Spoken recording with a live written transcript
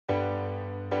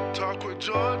Talk with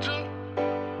Georgia.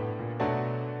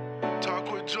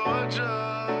 Talk with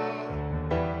Georgia.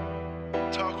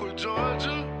 Talk with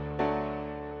Georgia.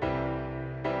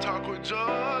 Talk with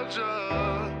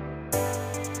Georgia.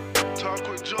 Talk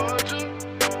with Georgia.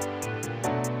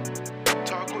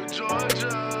 Talk with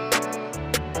Georgia.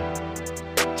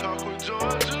 Talk with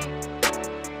Georgia.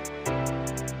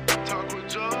 Talk with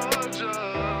Georgia.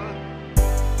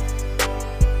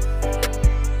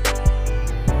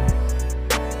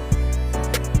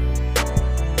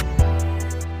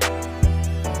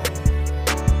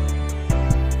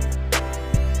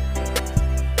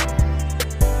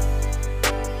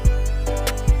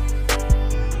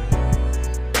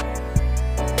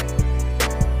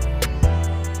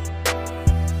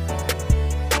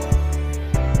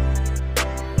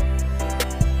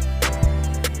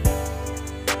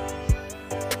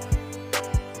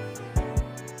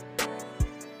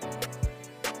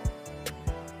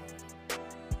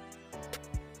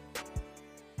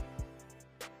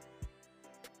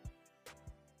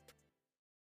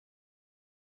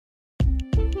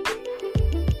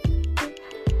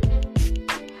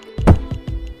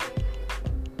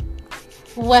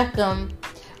 Welcome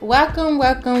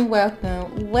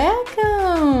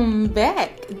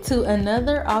back to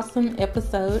another awesome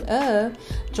episode of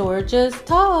Georgia's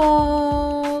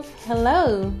Talk.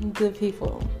 Hello, good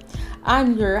people.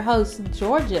 I'm your host,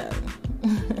 Georgia.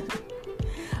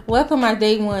 Welcome, my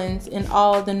day ones and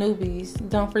all the newbies.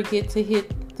 Don't forget to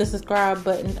hit the subscribe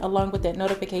button along with that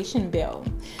notification bell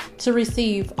to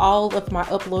receive all of my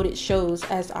uploaded shows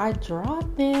as I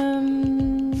drop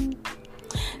them.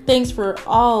 Thanks for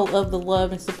all of the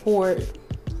love and support.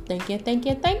 Thank you.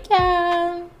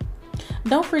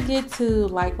 Don't forget to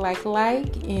like,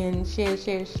 and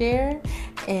share.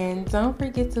 And don't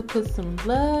forget to put some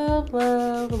love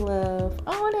on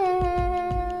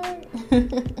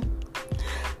it.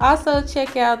 Also,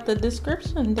 check out the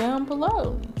description down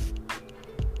below.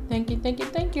 Thank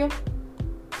you.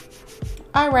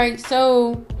 All right,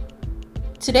 so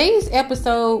today's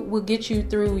episode will get you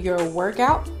through your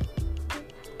workout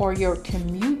or your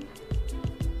commute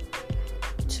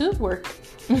to work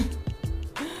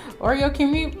or your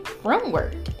commute from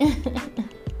work.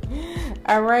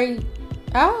 All right.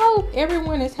 I hope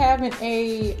everyone is having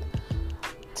a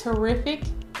terrific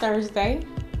Thursday.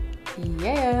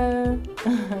 Yeah.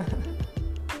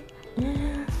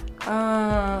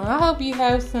 I hope you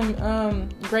have some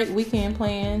great weekend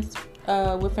plans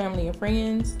with family and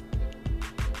friends,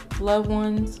 loved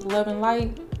ones, love and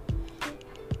light.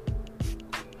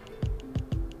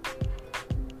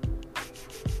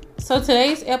 So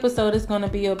today's episode is going to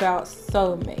be about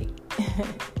soulmate.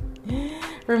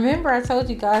 Remember, I told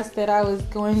you guys that I was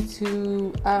going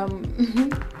to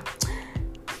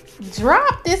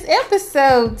drop this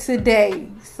episode today.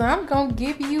 So I'm going to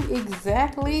give you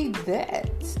exactly that.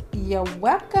 You're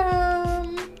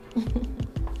welcome.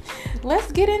 Let's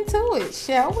get into it,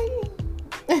 shall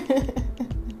we?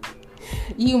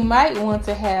 You might want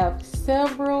to have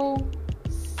several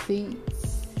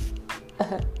seats.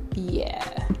 Yeah.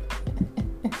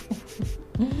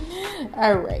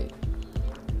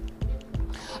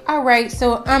 All right,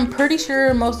 so I'm pretty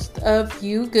sure most of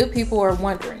you good people are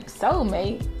wondering,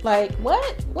 soulmate? Like,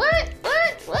 what?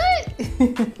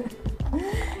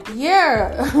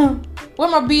 Yeah. Where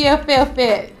my BFF at?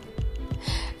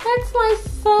 That's my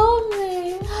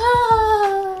soulmate.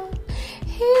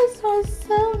 He's my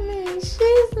soulmate.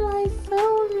 She's my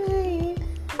soulmate.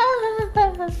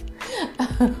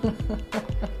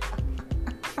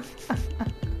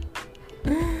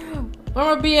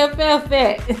 Where my BFF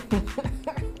at?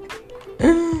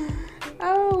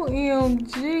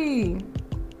 OMG.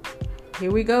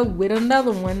 Here we go with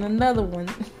another one.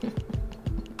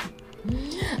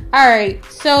 Alright,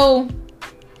 so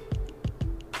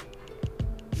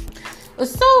a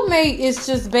soulmate is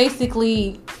just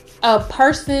basically a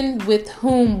person with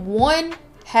whom one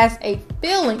has a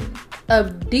feeling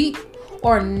of deep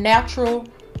or natural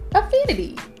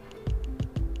affinity.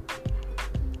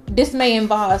 This may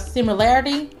involve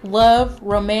similarity, love,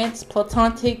 romance,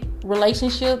 platonic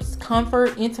relationships,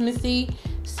 comfort, intimacy,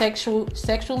 sexual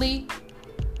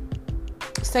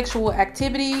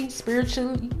activity,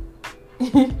 spirituality,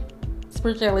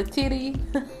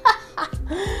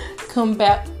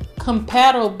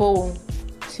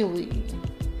 compatibility,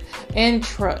 and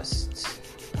trust.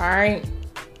 All right.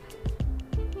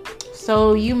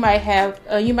 So you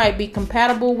might be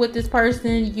compatible with this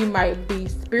person. You might be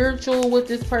spiritual with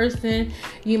this person.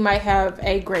 You might have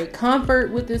a great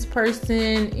comfort with this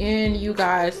person, and you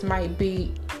guys might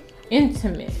be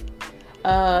intimate.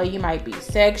 You might be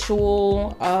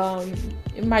sexual.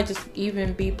 It might just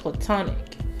even be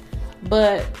platonic.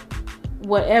 But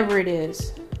whatever it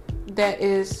is, that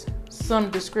is some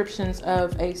descriptions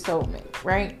of a soulmate,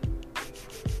 right?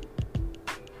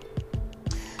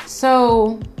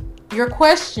 So your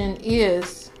question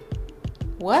is,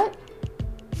 what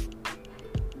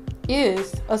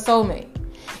is a soulmate?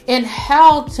 And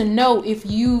how to know if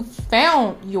you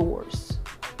found yours.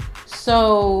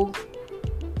 So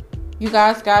you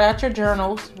guys got out your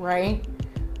journals, right?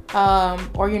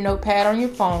 Or your notepad on your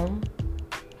phone.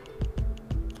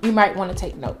 You might want to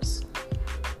take notes.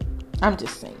 I'm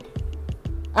just saying.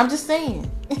 I'm just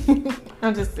saying.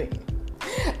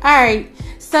 All right.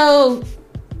 So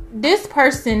this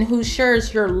person who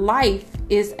shares your life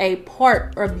is a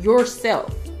part of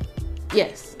yourself.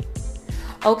 Yes.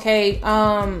 Okay.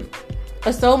 A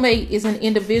soulmate is an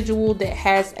individual that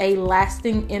has a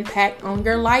lasting impact on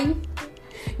your life.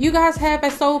 You guys have a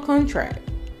soul contract.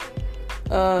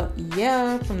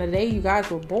 Yeah, from the day you guys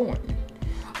were born.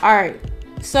 All right.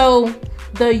 So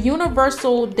the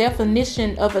universal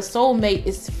definition of a soulmate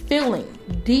is feeling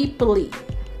deeply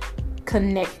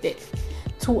connected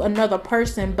to another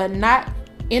person, but not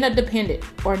in a dependent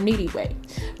or needy way.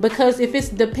 Because if it's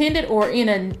dependent or in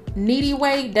a needy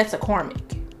way, that's a karmic.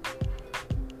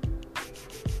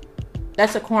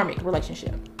 That's a karmic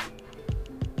relationship.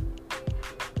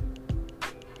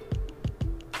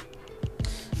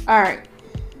 All right.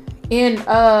 And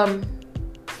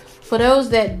for those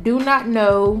that do not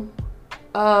know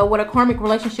what a karmic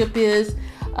relationship is,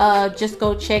 just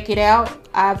go check it out.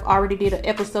 I've already did an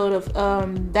episode of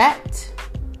that.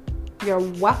 You're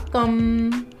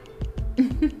welcome.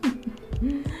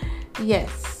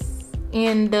 Yes.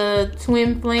 And the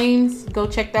twin flames, go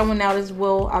check that one out as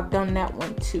well. I've done that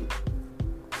one too.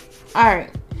 All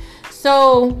right.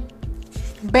 So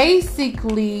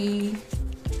basically,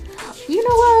 you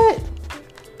know what?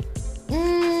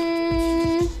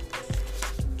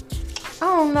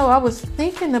 I don't know. I was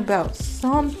thinking about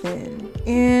something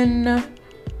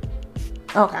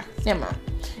okay, never mind.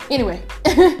 Anyway,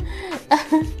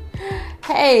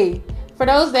 hey, for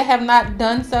those that have not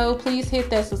done so, please hit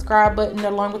that subscribe button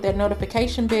along with that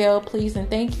notification bell, please and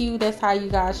thank you. That's how you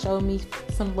guys show me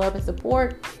some love and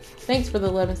support. Thanks for the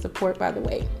love and support, by the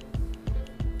way.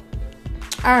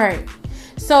 All right.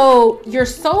 So your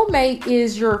soulmate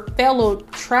is your fellow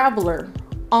traveler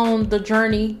on the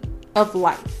journey of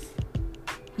life.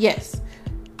 Yes.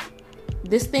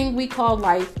 This thing we call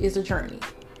life is a journey.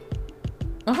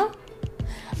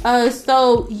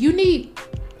 So you need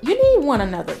one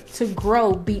another to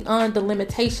grow beyond the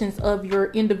limitations of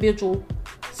your individual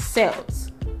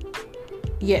selves.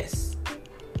 Yes.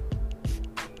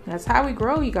 That's how we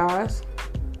grow, you guys.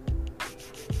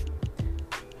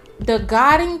 The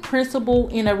guiding principle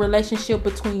in a relationship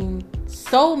between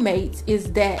soulmates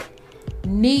is that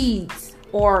needs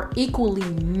are equally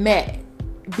met,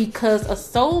 because a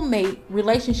soulmate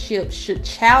relationship should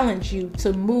challenge you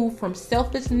to move from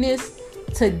selfishness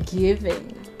to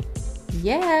giving.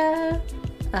 Yeah.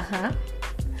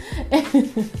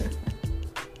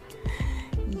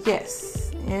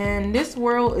 Yes. And this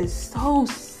world is so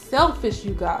selfish,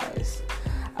 you guys.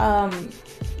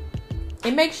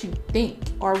 It makes you think,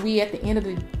 are we at the end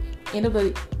of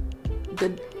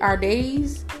our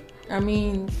days? I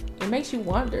mean, it makes you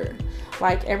wonder.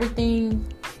 Like, everything,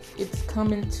 it's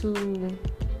coming to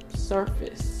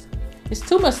surface. It's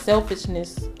too much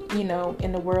selfishness, in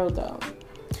the world, though.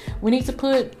 We need to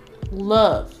put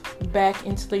love back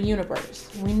into the universe.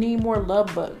 We need more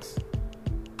love bugs.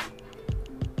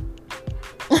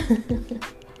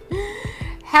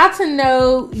 How to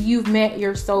know you've met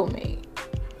your soulmate.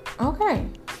 Okay.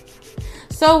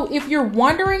 So if you're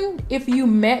wondering if you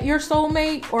met your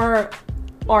soulmate or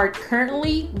are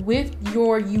currently with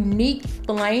your unique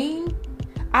flame,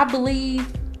 I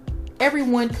believe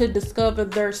everyone could discover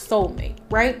their soulmate,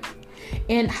 right?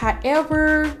 And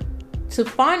however, to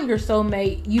find your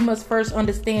soulmate, you must first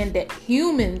understand that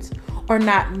humans are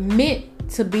not meant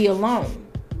to be alone.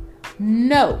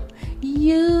 No,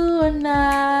 you are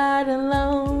not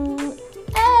alone.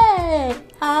 Hey,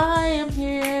 I am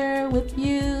here with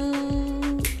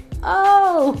you.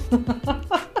 Oh,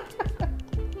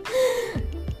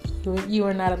 you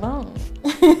are not alone.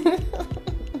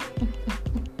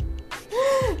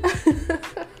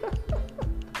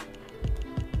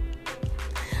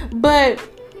 But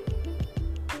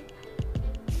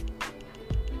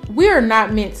we are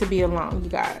not meant to be alone, you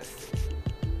guys.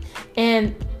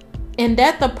 And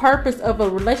that the purpose of a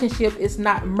relationship is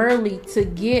not merely to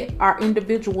get our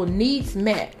individual needs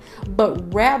met,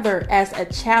 but rather as a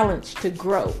challenge to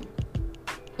grow.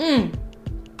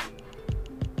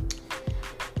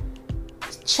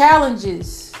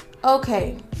 Challenges.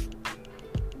 Okay.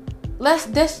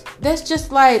 that's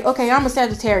just like, okay, I'm a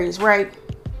Sagittarius, right?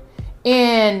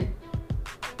 And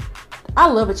I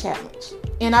love a challenge.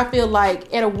 And I feel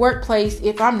like at a workplace,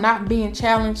 if I'm not being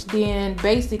challenged, then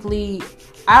basically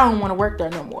I don't want to work there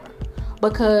no more.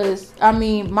 Because, I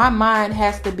mean, my mind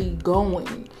has to be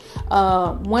going.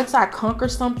 Once I conquer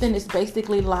something, it's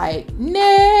basically like,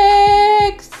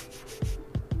 next.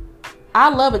 I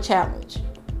love a challenge.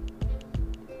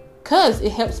 Because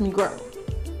it helps me grow.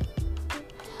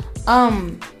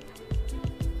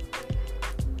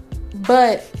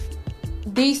 But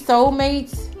these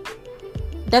soulmates,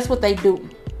 that's what they do.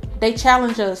 They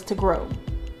challenge us to grow.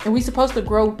 And we're supposed to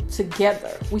grow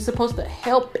together. We're supposed to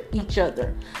help each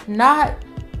other. Not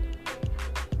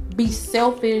be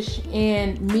selfish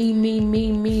and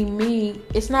me.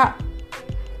 It's not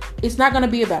going to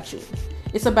be about you.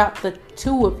 It's about the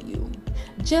two of you.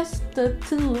 Just the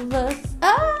two of us.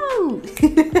 Oh!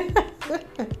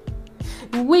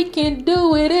 We can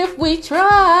do it if we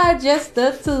try. Just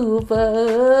the two of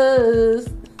us.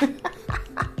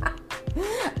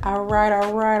 All right.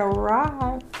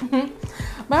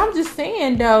 But I'm just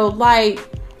saying though, like,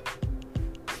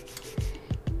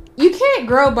 you can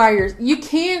grow by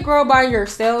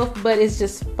yourself, but it's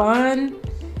just fun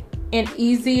and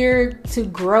easier to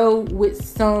grow with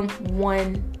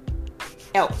someone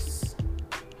else.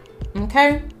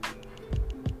 Okay?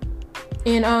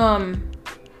 And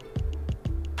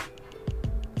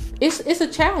it's a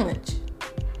challenge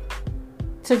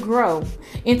to grow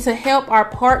and to help our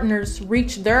partners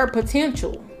reach their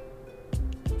potential.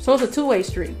 So it's a two-way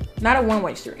street, not a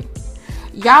one-way street.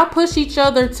 Y'all push each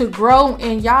other to grow,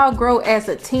 and y'all grow as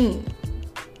a team.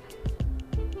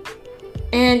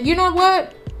 And you know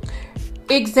what?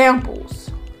 Examples.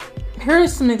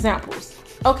 Here's some examples.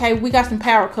 Okay, we got some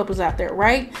power couples out there,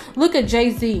 right? Look at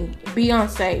Jay-Z,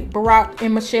 Beyonce, Barack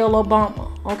and Michelle Obama,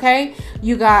 okay?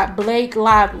 You got Blake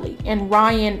Lively and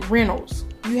Ryan Reynolds.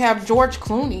 You have George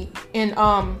Clooney and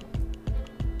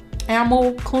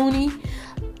Amal Clooney.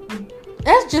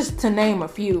 That's just to name a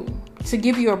few, to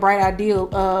give you a bright idea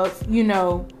of, you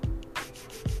know,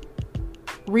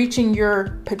 reaching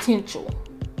your potential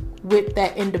with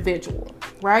that individual,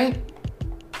 right?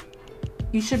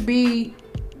 You should be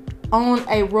on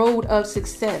a road of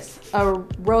success, a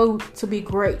road to be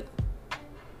great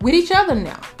with each other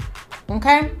now,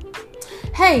 okay?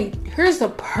 Hey, here's a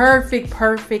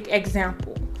perfect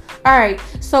example. All right,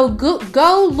 so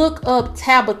go look up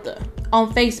Tabitha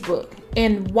on Facebook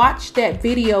and watch that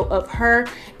video of her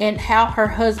and how her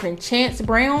husband Chance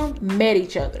Brown met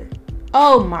each other.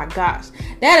 Oh my gosh,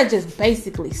 that just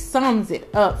basically sums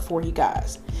it up for you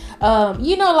guys.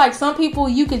 You know, like some people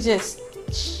you could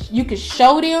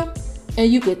show them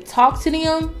and you could talk to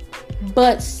them,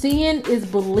 but seeing is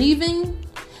believing,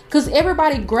 because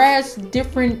everybody grasps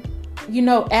different,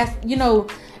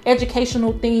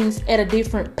 educational things at a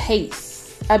different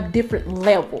pace, a different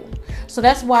level. So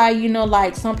that's why,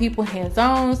 like some people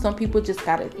hands-on, some people just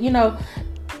gotta,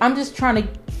 I'm just trying to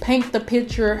paint the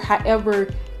picture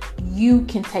however you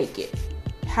can take it,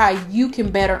 how you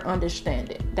can better understand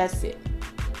it. That's it.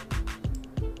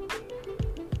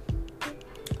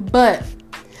 But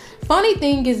funny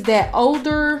thing is that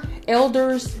older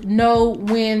elders know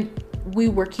when we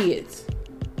were kids.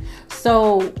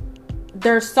 So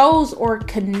their souls are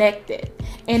connected.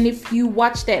 And if you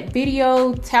watch that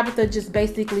video, Tabitha just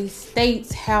basically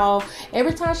states how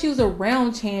every time she was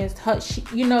around Chance, she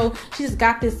just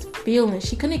got this feeling.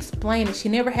 She couldn't explain it. She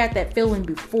never had that feeling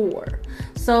before.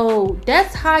 So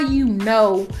that's how you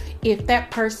know if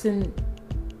that person,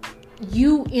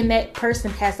 you in that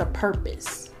person has a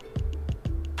purpose.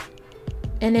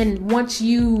 And then once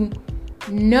you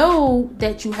know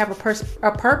that you have a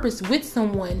purpose with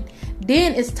someone,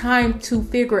 then it's time to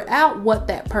figure out what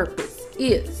that purpose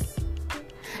is.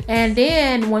 And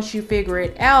then once you figure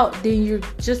it out, then you're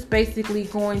just basically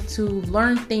going to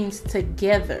learn things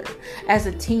together as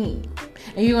a team.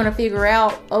 And you're going to figure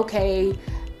out, okay,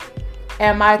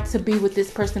 am I to be with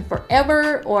this person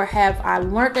forever, or have I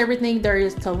learned everything there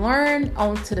is to learn,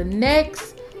 on to the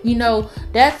next?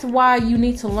 That's why you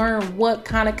need to learn what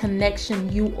kind of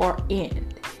connection you are in.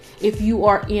 If you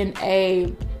are in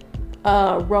a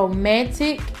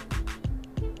romantic,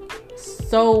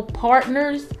 soul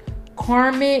partners,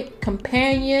 karmic,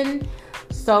 companion,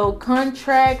 soul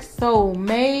contract, soul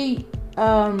mate,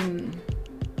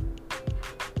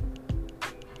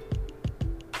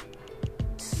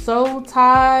 soul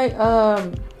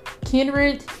tie,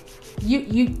 kindred,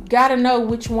 you gotta know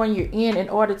which one you're in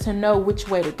order to know which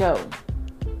way to go.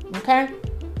 Okay?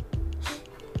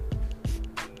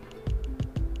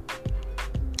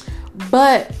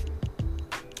 But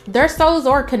their souls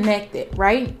are connected,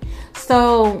 right?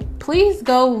 So please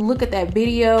go look at that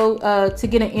video to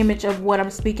get an image of what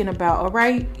I'm speaking about. All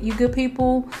right, you good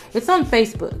people? It's on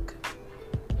Facebook.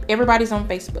 Everybody's on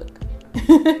Facebook.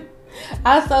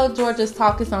 Also, Georgia's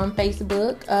Talk is on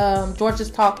Facebook. Georgia's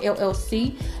Talk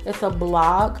LLC. It's a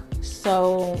blog,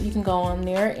 so you can go on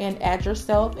there and add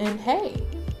yourself. And hey,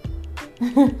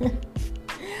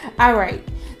 all right.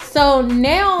 So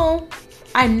now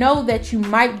I know that you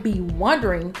might be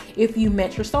wondering if you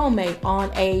met your soulmate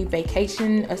on a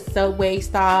vacation, a subway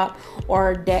stop,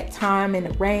 or that time in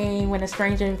the rain when a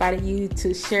stranger invited you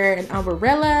to share an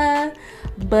umbrella,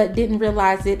 but didn't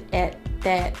realize it at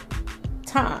that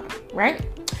time, right?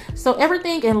 So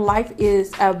everything in life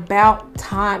is about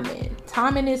timing.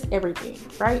 Timing is everything,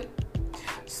 right?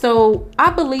 So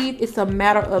I believe it's a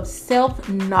matter of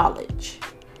self-knowledge.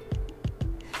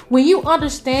 When you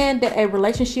understand that a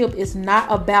relationship is not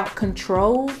about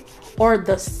control or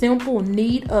the simple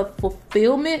need of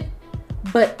fulfillment,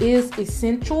 but is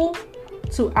essential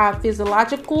to our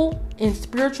physiological and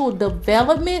spiritual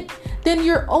development, then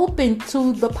you're open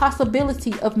to the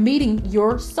possibility of meeting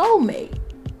your soulmate,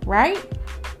 right?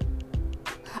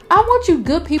 I want you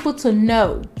good people to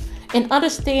know and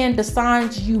understand the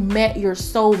signs you met your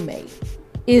soulmate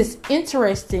is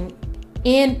interesting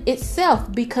in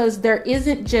itself, because there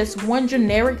isn't just one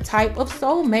generic type of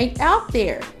soulmate out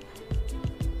there.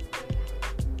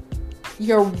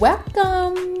 You're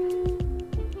welcome.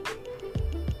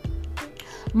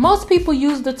 Most people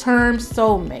use the term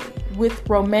soulmate with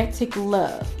romantic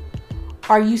love.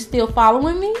 Are you still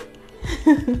following me?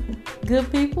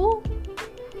 Good people?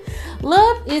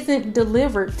 Love isn't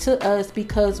delivered to us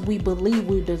because we believe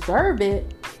we deserve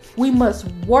it. We must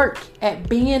work at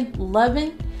being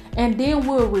loving, and then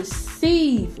we'll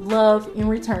receive love in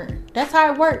return. That's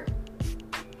how it works.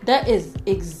 That is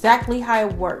exactly how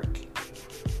it works.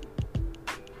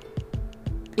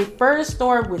 It first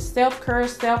starts with self-care,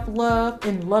 self-love,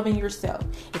 and loving yourself.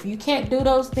 If you can't do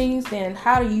those things, then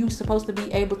how are you supposed to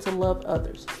be able to love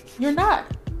others? You're not.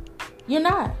 You're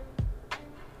not.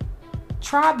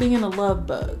 Try being a love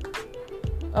bug.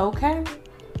 Okay?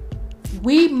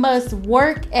 We must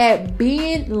work at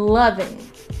being loving,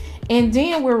 and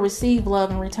then we'll receive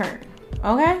love in return.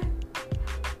 Okay?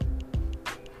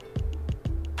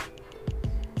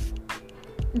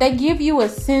 They give you a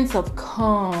sense of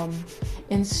calm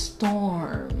and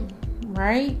storm,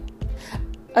 right?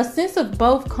 A sense of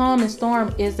both calm and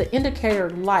storm is an indicator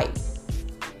of life.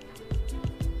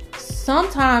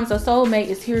 Sometimes a soulmate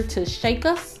is here to shake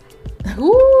us.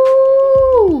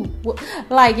 Ooh!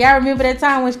 Like, y'all remember that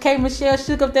time when K. Michelle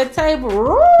shook up that table?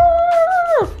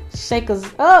 Ooh! Shake us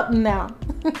up now.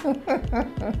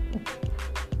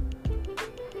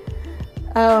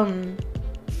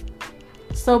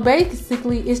 So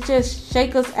basically, it's just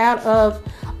shake us out of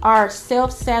our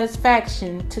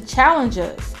self-satisfaction to challenge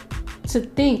us to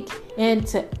think and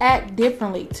to act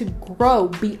differently, to grow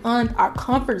beyond our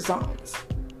comfort zones.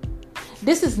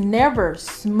 This is never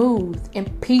smooth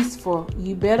and peaceful.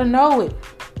 You better know it.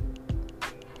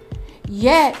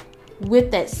 Yet,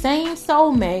 with that same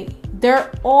soulmate,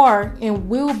 there are and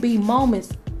will be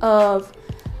moments of,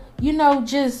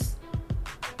 just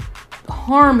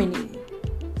harmony,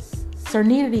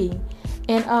 serenity,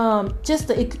 and just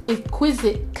the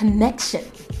exquisite connection.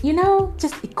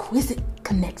 Just exquisite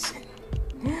connection.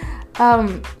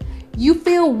 You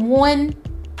feel one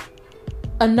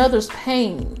another's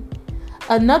pain.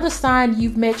 Another sign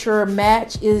you've met your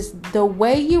match is the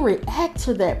way you react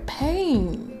to that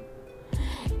pain.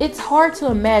 It's hard to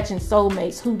imagine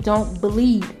soulmates who don't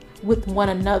believe with one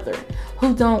another,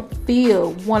 who don't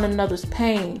feel one another's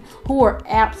pain, who are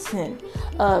absent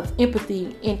of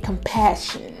empathy and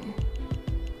compassion.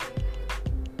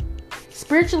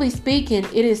 Spiritually speaking,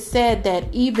 it is said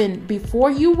that even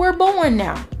before you were born,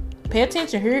 now, pay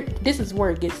attention here, this is where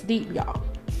it gets deep, y'all.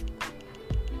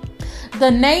 The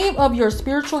name of your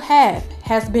spiritual half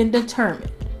has been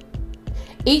determined.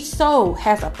 Each soul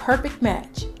has a perfect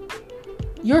match.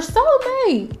 Your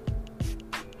soulmate.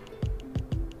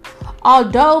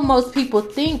 Although most people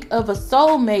think of a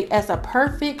soulmate as a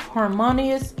perfect,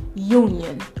 harmonious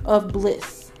union of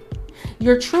bliss,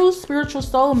 your true spiritual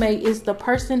soulmate is the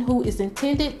person who is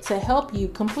intended to help you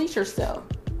complete yourself.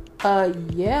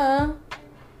 Yeah,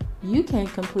 you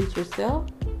can't complete yourself.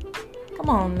 Come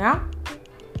on now.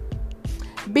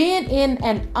 Being in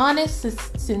an honest,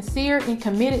 sincere, and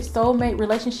committed soulmate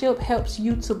relationship helps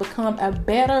you to become a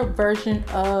better version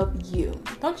of you.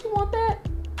 Don't you want that?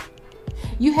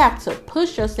 You have to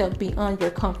push yourself beyond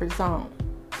your comfort zone.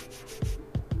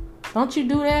 Don't you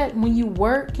do that when you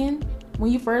working?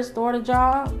 When you first start a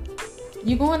job?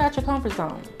 You're going out your comfort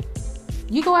zone.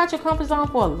 You go out your comfort zone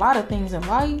for a lot of things in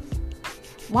life.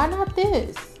 Why not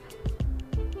this?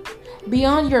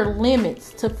 Beyond your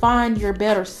limits to find your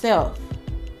better self.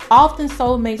 Often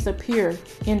soulmates appear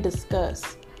in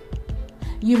disgust.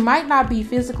 You might not be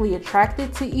physically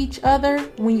attracted to each other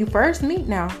when you first meet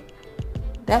now.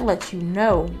 That lets you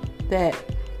know that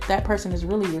that person is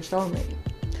really your soulmate.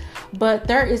 But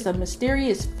there is a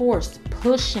mysterious force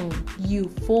pushing you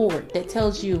forward that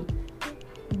tells you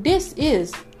this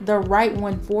is the right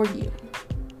one for you.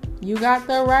 You got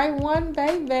the right one,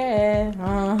 baby.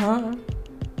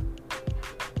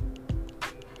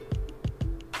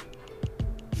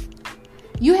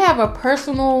 You have a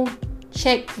personal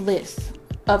checklist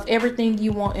of everything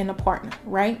you want in a partner,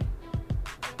 right?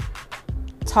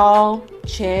 Tall,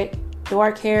 check.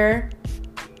 Dark hair,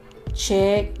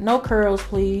 check. No curls,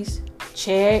 please.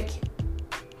 Check.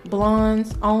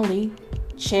 Blondes only,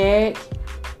 check.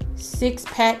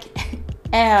 6-pack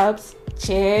abs,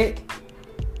 check.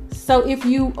 So if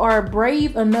you are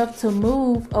brave enough to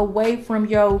move away from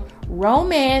your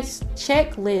romance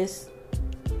checklist,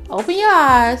 open your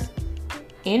eyes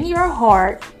in your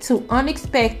heart to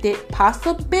unexpected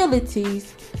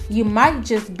possibilities, you might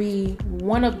just be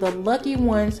one of the lucky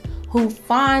ones who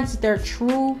finds their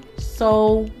true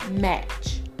soul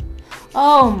match.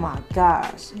 Oh my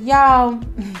gosh, y'all,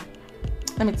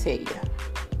 let me tell you.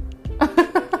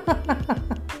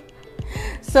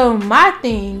 So my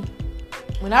thing,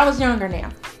 when I was younger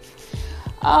now,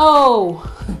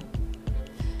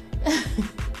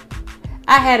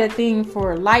 I had a thing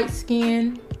for light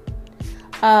skin.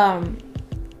 Have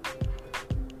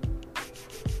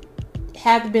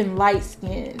been light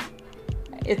skinned.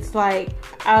 It's like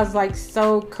I was like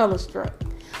so color struck.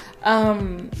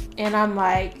 And I'm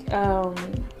like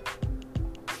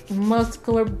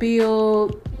muscular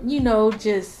build,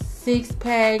 just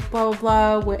 6-pack, blah, blah,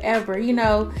 blah, whatever,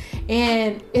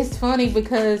 And it's funny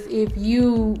because if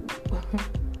you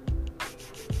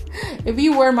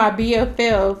were my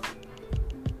BFF,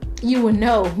 you would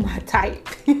know my type.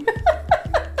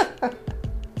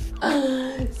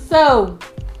 So,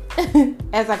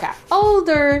 as I got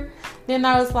older, then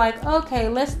I was like, okay,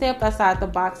 let's step outside the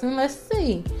box and let's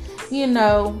see.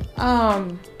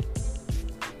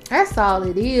 That's all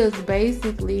it is,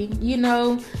 basically.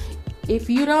 If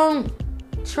you don't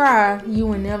try, you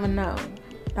will never know.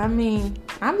 I mean,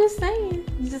 I'm just saying,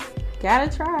 you just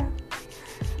gotta try.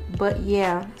 But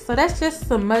yeah, so that's just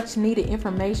some much needed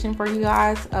information for you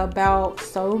guys about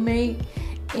soulmate.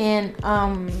 And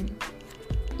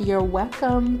you're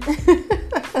welcome.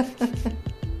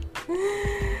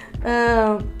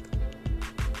 I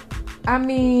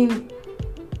mean,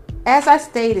 as I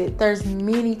stated, there's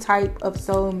many type of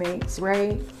soulmates,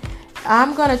 right?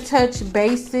 I'm gonna touch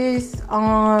bases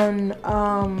on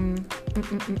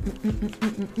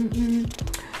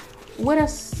what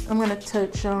else I'm gonna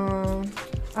touch on.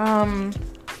 I'm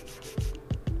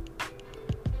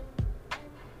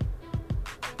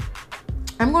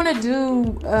gonna do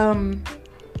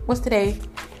what's today?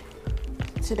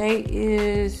 Today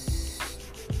is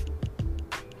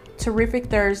Terrific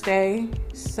Thursday.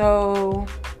 So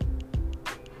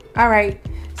alright.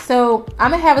 So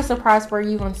I'm gonna have a surprise for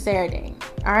you on Saturday.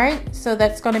 Alright. So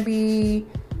that's gonna be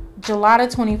July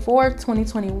the 24th,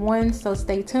 2021. So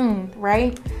stay tuned,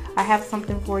 right? I have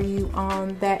something for you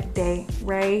on that day,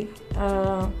 right?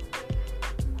 Hold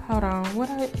on.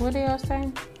 What did I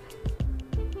say?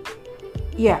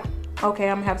 Yeah. Okay,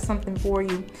 I'm gonna have something for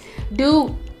you.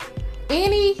 Do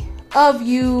any of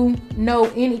you know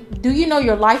do you know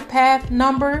your life path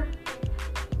number?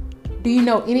 Do you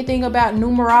know anything about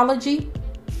numerology?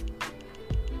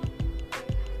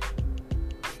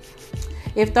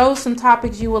 If those some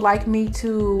topics you would like me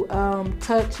to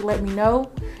touch, let me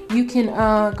know. You can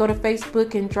go to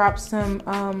Facebook and drop some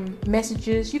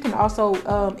messages. You can also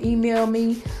email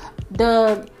me.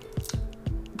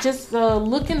 Just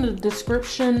look in the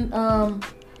description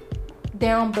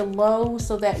down below,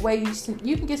 so that way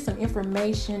you can get some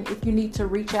information if you need to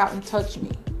reach out and touch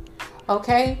me.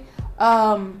 Okay?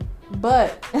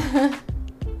 But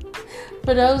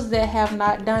for those that have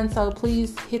not done so,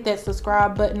 please hit that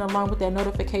subscribe button along with that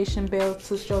notification bell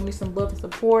to show me some love and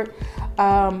support.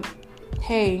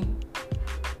 Hey,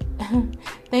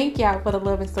 thank y'all for the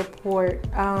love and support.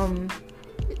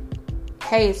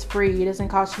 Hey, it's free. It doesn't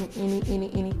cost you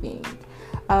anything.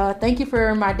 Thank you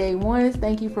for my day ones.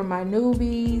 Thank you for my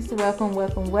newbies.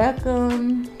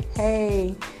 Welcome.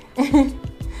 Hey.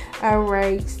 All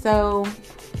right. So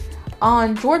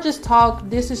on Georgia's Talk,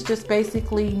 this is just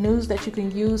basically news that you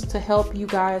can use to help you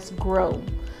guys grow.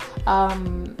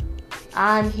 I'm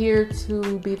here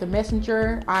to be the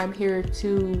messenger. I'm here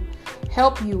to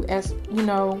help you as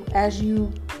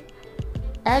you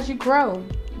grow.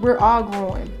 We're all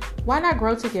growing. Why not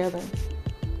grow together?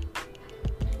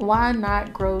 Why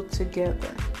not grow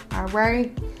together? All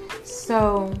right.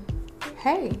 So,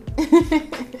 hey.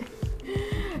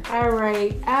 All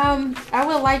right. I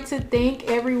would like to thank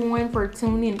everyone for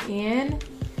tuning in.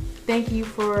 Thank you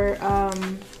for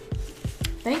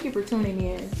tuning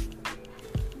in.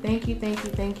 Thank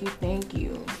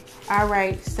you. All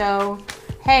right. So,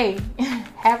 hey,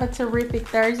 have a terrific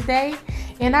Thursday.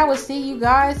 And I will see you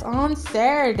guys on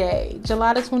Saturday,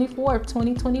 July the 24th,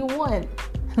 2021.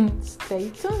 Stay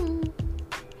tuned.